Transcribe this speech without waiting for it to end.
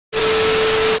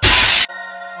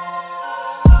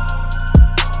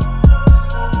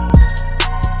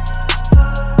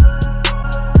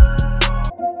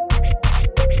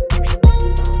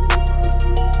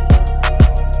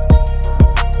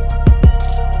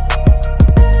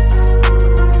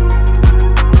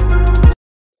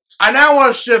I now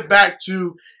want to shift back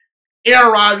to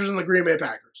Aaron Rodgers and the Green Bay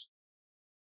Packers.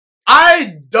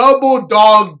 I double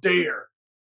dog dare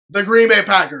the Green Bay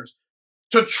Packers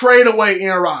to trade away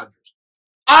Aaron Rodgers.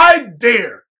 I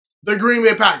dare the Green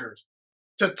Bay Packers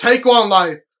to take on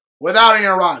life without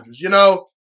Aaron Rodgers. You know,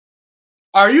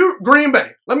 are you, Green Bay,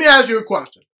 let me ask you a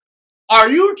question. Are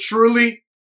you truly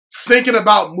thinking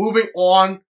about moving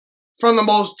on from the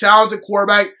most talented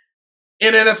quarterback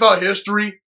in NFL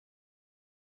history?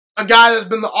 A guy that's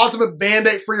been the ultimate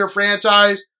Band-Aid for your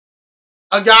franchise.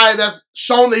 A guy that's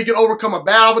shown that he can overcome a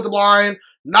bad offensive line,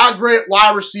 not great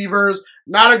wide receivers,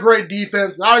 not a great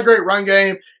defense, not a great run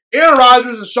game. Aaron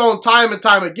Rodgers has shown time and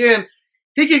time again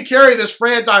he can carry this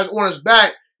franchise on his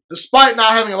back despite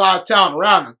not having a lot of talent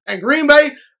around him. And Green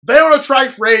Bay, they don't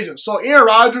attract free agents. So Aaron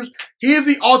Rodgers, he is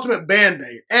the ultimate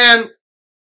Band-Aid. And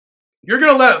you're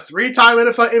going to let a 3-time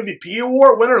NFL MVP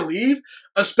award winner leave,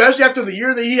 especially after the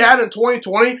year that he had in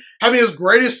 2020, having his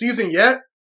greatest season yet?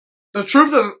 The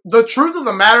truth of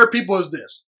the matter, people, is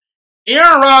this.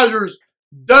 Aaron Rodgers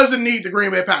doesn't need the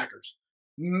Green Bay Packers.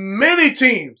 Many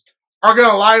teams are going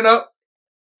to line up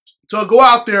to go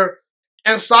out there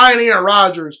and sign Aaron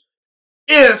Rodgers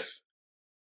if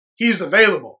he's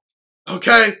available.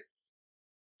 Okay?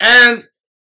 And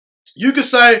you could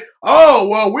say, oh,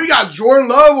 well, we got Jordan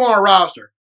Love on our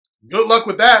roster. Good luck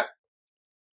with that.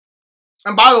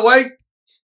 And by the way,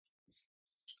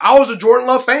 I was a Jordan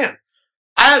Love fan.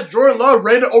 I had Jordan Love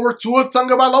rated over Tua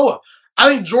Tagovailoa. I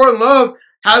think Jordan Love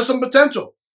has some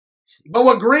potential. But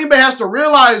what Green Bay has to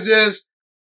realize is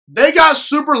they got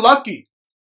super lucky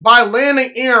by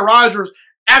landing Aaron Rodgers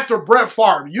after Brett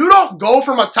Favre. You don't go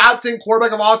from a top 10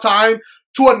 quarterback of all time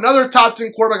to another top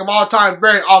 10 quarterback of all time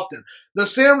very often. The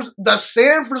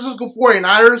San Francisco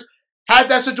 49ers had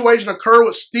that situation occur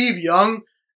with Steve Young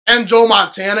and Joe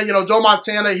Montana. You know, Joe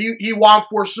Montana, he won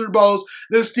 4 Super Bowls.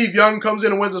 Then Steve Young comes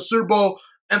in and wins a Super Bowl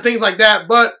and things like that.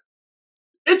 But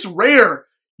it's rare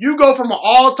you go from an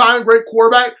all-time great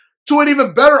quarterback to an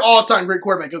even better all-time great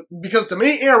quarterback. Because to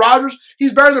me, Aaron Rodgers,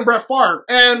 he's better than Brett Favre.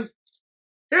 And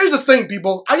here's the thing,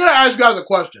 people. I got to ask you guys a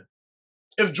question.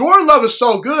 If Jordan Love is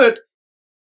so good,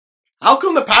 how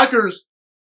come the Packers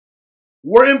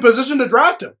were in position to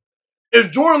draft him?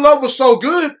 If Jordan Love was so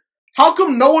good, how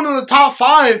come no one in the top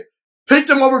 5 picked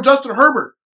him over Justin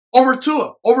Herbert, over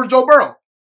Tua, over Joe Burrow?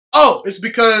 Oh, it's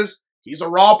because he's a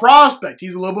raw prospect.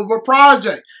 He's a little bit of a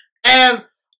project. And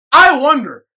I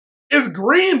wonder, if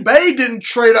Green Bay didn't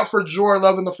trade up for Jordan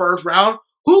Love in the first round,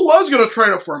 who was going to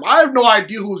trade up for him? I have no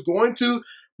idea who was going to.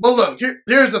 But look,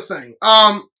 here's the thing.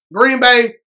 Green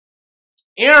Bay,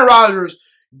 Aaron Rodgers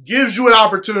gives you an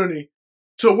opportunity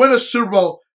to win a Super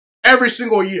Bowl every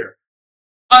single year.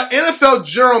 An NFL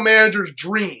general manager's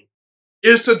dream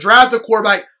is to draft a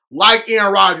quarterback like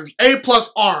Aaron Rodgers. A-plus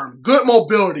arm, good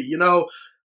mobility, you know,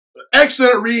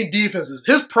 excellent reading defenses.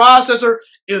 His processor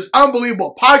is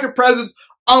unbelievable. Pocket presence,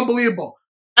 unbelievable.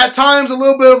 At times, a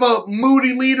little bit of a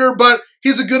moody leader, but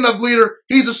he's a good enough leader.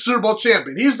 He's a Super Bowl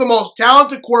champion. He's the most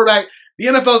talented quarterback the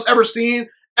NFL's ever seen.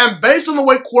 And based on the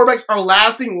way quarterbacks are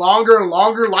lasting longer and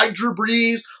longer, like Drew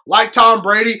Brees, like Tom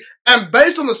Brady, and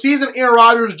based on the season Aaron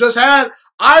Rodgers just had,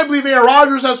 I believe Aaron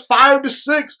Rodgers has 5 to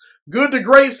 6 good to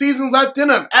great seasons left in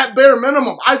him, at bare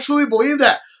minimum. I truly believe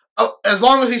that, as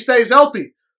long as he stays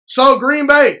healthy. So, Green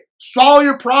Bay, swallow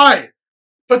your pride.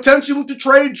 Potentially look to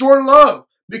trade Jordan Love,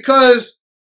 because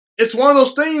it's one of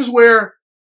those things where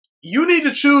you need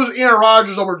to choose Aaron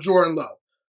Rodgers over Jordan Love.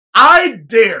 I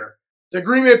dare the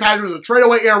Green Bay Packers to trade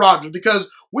away Aaron Rodgers, because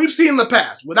we've seen in the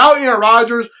past, without Aaron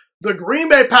Rodgers, the Green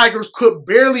Bay Packers could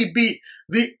barely beat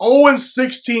the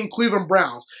 0-16 Cleveland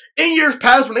Browns. In years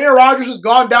past, when Aaron Rodgers has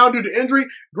gone down due to injury,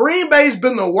 Green Bay's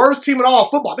been the worst team in all of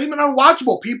football. They've been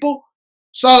unwatchable, people.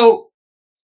 So,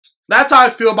 that's how I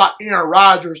feel about Aaron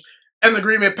Rodgers and the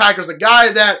Green Bay Packers. A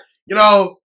guy that, you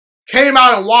know, came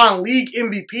out and won league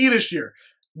MVP this year.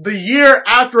 The year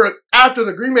after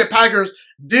the Green Bay Packers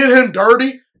did him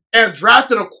dirty and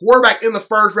drafted a quarterback in the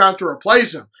first round to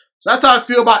replace him. So that's how I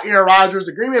feel about Aaron Rodgers.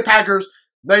 The Green Bay Packers,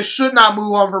 they should not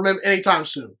move on from him anytime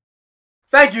soon.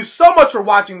 Thank you so much for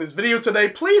watching this video today.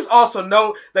 Please also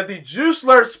note that the Juice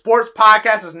Alert Sports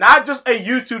Podcast is not just a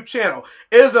YouTube channel.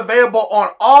 It is available on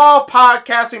all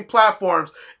podcasting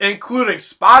platforms, including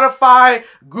Spotify,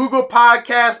 Google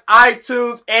Podcasts,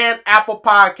 iTunes, and Apple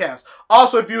Podcasts.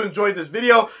 Also, if you enjoyed this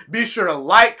video, be sure to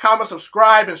like, comment,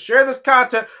 subscribe, and share this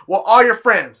content with all your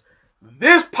friends.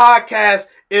 This podcast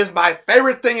is my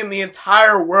favorite thing in the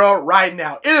entire world right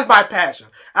now. It is my passion.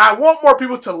 And I want more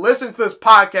people to listen to this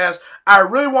podcast. I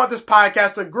really want this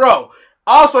podcast to grow.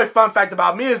 Also, a fun fact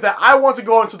about me is that I want to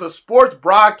go into the sports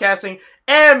broadcasting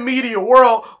and media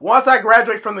world once I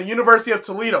graduate from the University of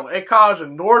Toledo, a college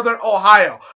in Northern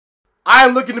Ohio. I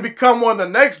am looking to become one of the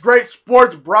next great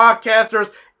sports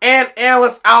broadcasters and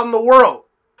analysts out in the world.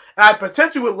 And I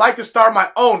potentially would like to start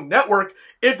my own network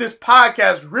if this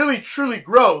podcast really truly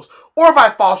grows. Or if I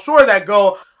fall short of that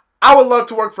goal, I would love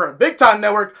to work for a big-time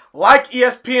network like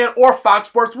ESPN or Fox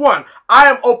Sports 1. I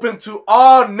am open to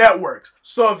all networks.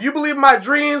 So if you believe in my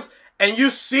dreams and you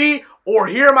see or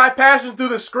hear my passion through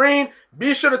the screen,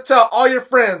 be sure to tell all your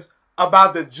friends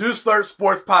about the Juice Alert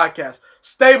Sports Podcast.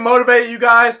 Stay motivated, you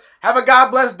guys. Have a God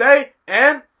bless day,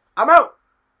 and I'm out.